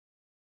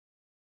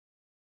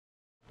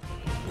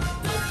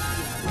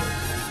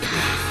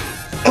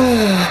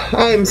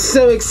I am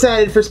so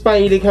excited for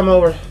Spidey to come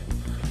over.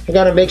 I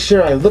gotta make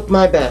sure I look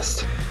my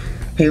best.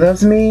 He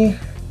loves me.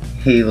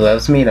 He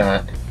loves me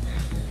not.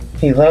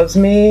 He loves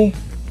me.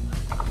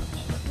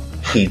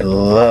 He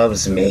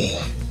loves me.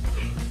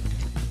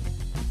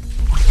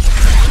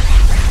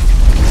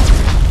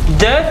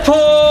 Deadpool!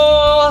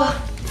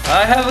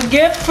 I have a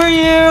gift for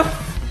you!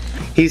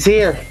 He's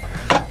here.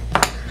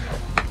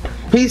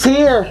 He's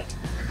here.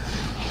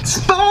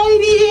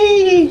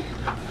 Spidey!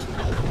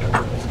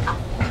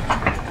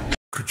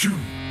 Ka-choo.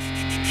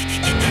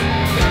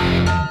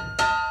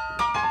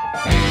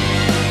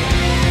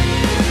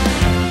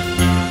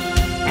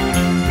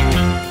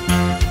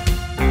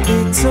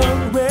 It's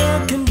a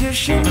rare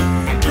condition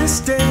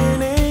this day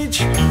and age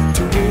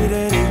to read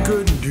any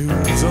good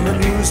news on the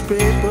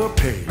newspaper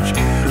page.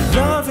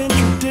 Love and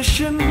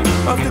tradition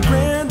of the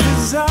grand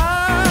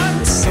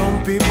design.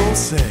 Some people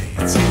say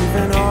it's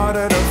even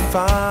harder to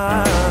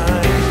find.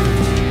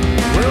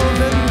 Well,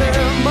 then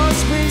there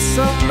must be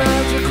some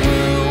magic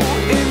clue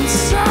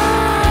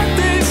inside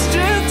this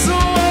gentle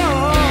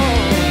world.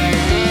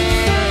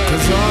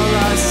 'Cause all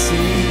I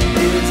see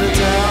is a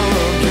tower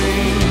of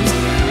dreams,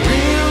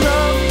 real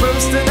love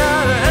bursting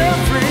out of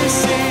every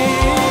scene.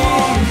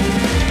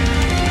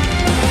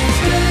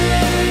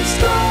 Days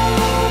go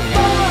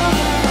by,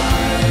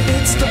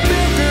 it's the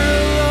bigger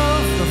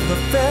love of the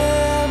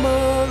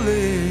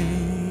family.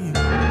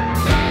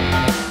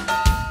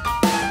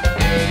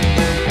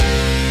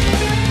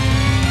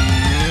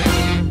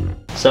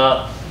 So,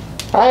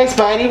 Hi,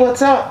 Spidey.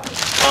 What's up?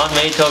 Aunt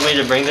May told me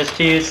to bring this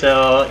to you,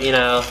 so, you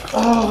know,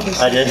 Oh, this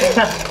I did.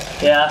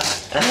 Yeah.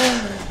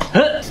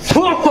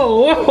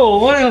 Whoa,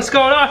 what's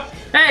going on?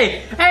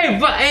 Hey,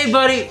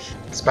 buddy.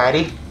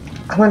 Spidey,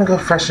 I'm gonna go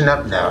freshen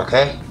up now,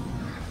 okay?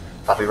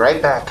 I'll be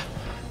right back.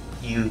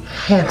 You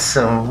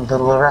handsome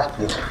little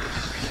arachnid.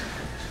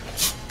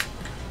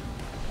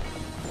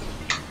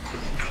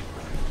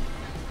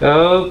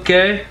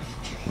 Okay.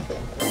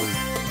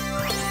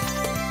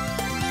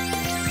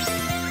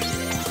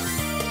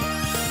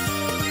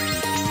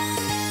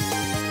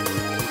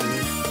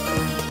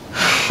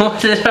 What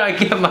did I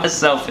get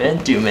myself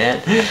into,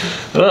 man?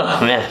 Oh,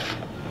 man.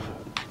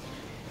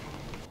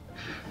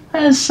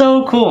 That is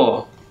so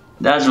cool.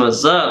 That's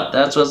what's up.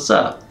 That's what's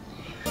up.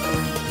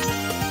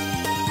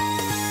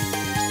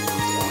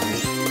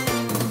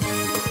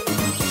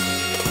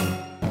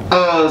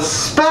 Oh,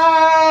 Spidey!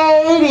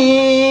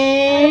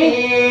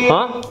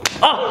 Huh?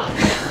 Oh!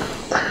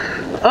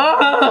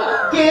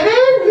 Oh! Get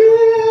in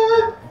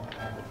here!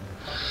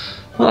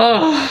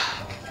 Oh!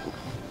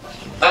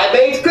 I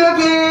baked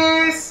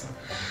cookies!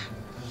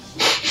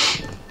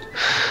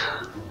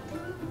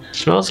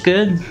 Smells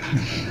good.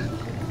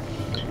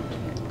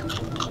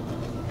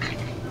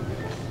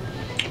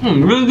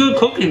 Really good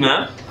cookie,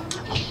 man.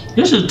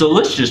 This is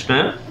delicious,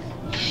 man.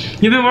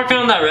 You've been working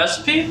on that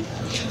recipe?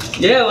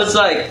 Yeah, it was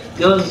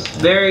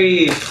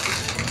very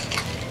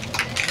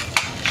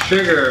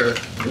sugar,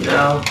 you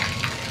know.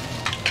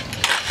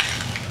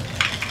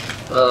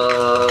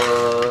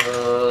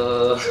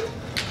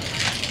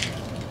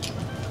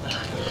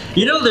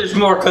 You know there's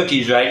more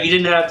cookies, right? You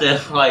didn't have to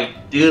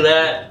like do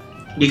that.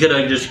 You could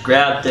have just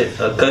grabbed a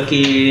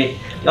cookie.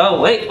 Oh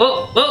wait,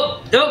 whoa,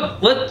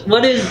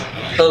 what is,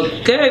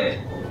 okay.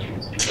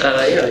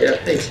 Yeah,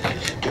 thanks.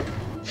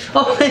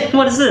 Oh,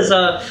 what is this?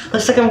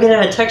 Looks like I'm getting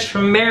a text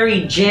from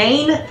Mary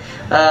Jane.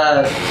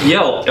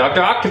 Yo,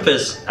 Dr.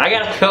 Octopus, I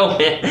gotta go,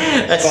 man.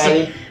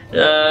 Spidey?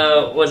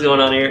 What's going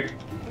on here?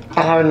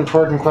 I have an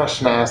important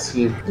question to ask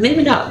you.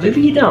 Maybe not,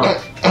 maybe you don't.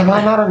 Am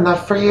I not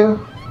enough for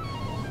you?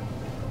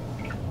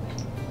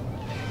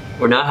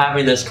 We're not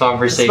having this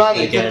conversation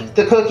Spidey, again.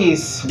 the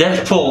cookies.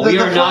 Deadpool, we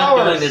are not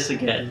doing this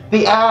again.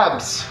 The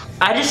abs.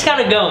 I just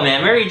gotta go,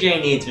 man. Mary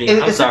Jane needs me.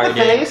 I'm Is sorry, it the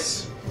dude.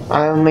 face?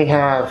 I only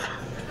have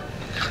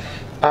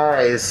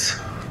eyes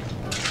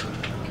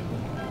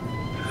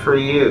for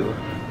you.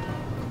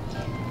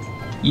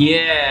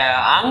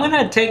 Yeah, I'm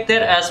gonna take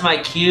that as my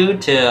cue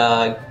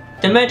to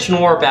dimension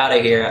warp out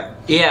of here.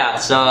 Yeah,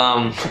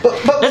 so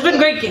it's been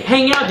great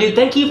hanging out, dude.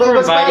 Thank you for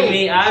inviting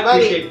me. I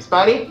appreciate it.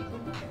 Spidey,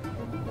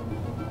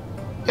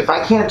 if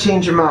I can't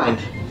change your mind,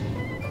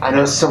 I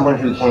know someone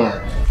who can.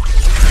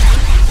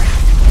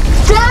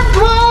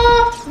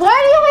 Deadpool! Why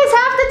do you always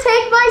have to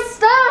take my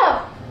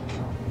stuff?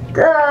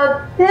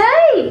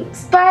 Hey,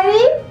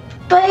 Spidey,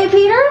 Buddy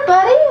Peter,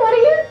 buddy, what are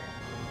you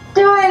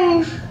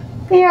doing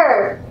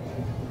here?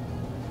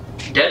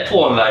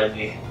 Deadpool invited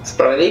me.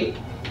 Spidey,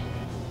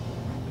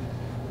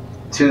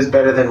 two's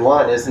better than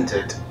one, isn't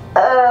it?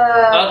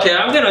 Okay,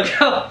 I'm gonna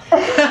go.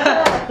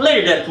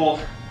 Later, Deadpool.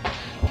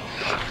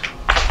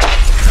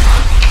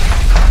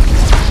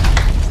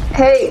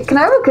 Hey, can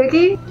I have a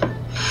cookie?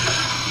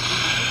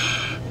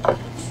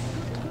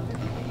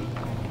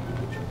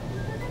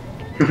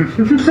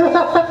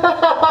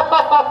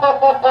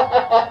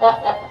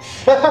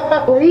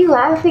 What are you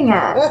laughing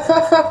at?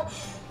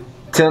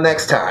 Till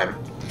next time.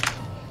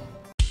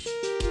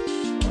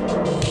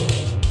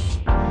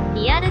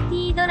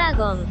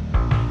 RealTDragon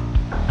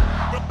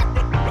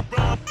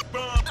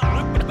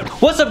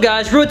What's up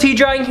guys,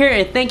 RealTDragon here,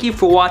 and thank you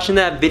for watching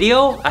that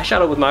video. I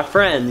shot it with my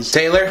friends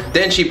Taylor,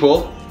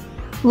 Denchipool.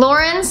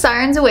 Lauren,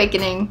 Siren's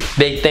Awakening.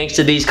 Big thanks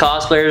to these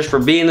cosplayers for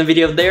being in the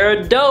video.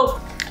 They're dope.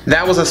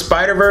 That was a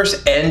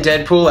Spider-Verse and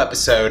Deadpool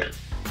episode.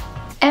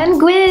 And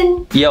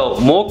Gwen. Yo,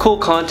 more cool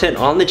content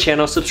on the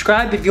channel.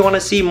 Subscribe if you want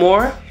to see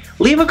more.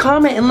 Leave a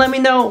comment and let me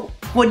know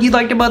what you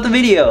liked about the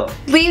video.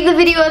 Leave the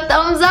video a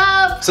thumbs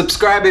up.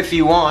 Subscribe if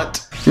you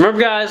want.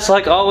 Remember guys,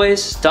 like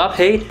always, stop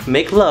hate,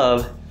 make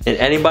love, and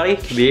anybody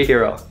can be a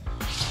hero.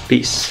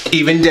 Peace.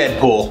 Even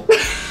Deadpool.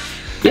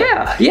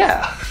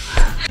 Yeah.